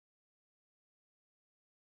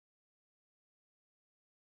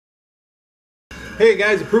Hey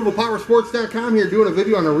guys, ApprovalPowerSports.com here doing a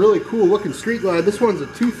video on a really cool looking Street Glide. This one's a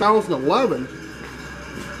 2011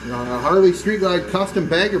 Harley Street Glide custom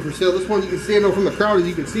bagger for sale. This one you can see it from the crowd. As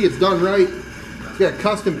you can see, it's done right. It's got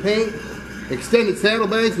custom paint, extended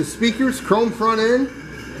saddlebags with speakers, chrome front end,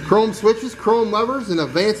 chrome switches, chrome levers, and a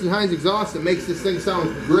VANE and HINES exhaust that makes this thing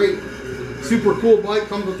sound great. Super cool bike.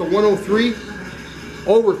 Comes with the 103.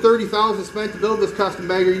 Over $30,000 spent to build this custom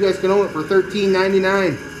bagger. You guys can own it for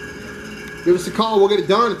 $13.99. Give us a call. We'll get it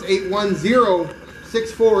done. It's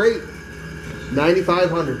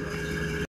 810-648-9500.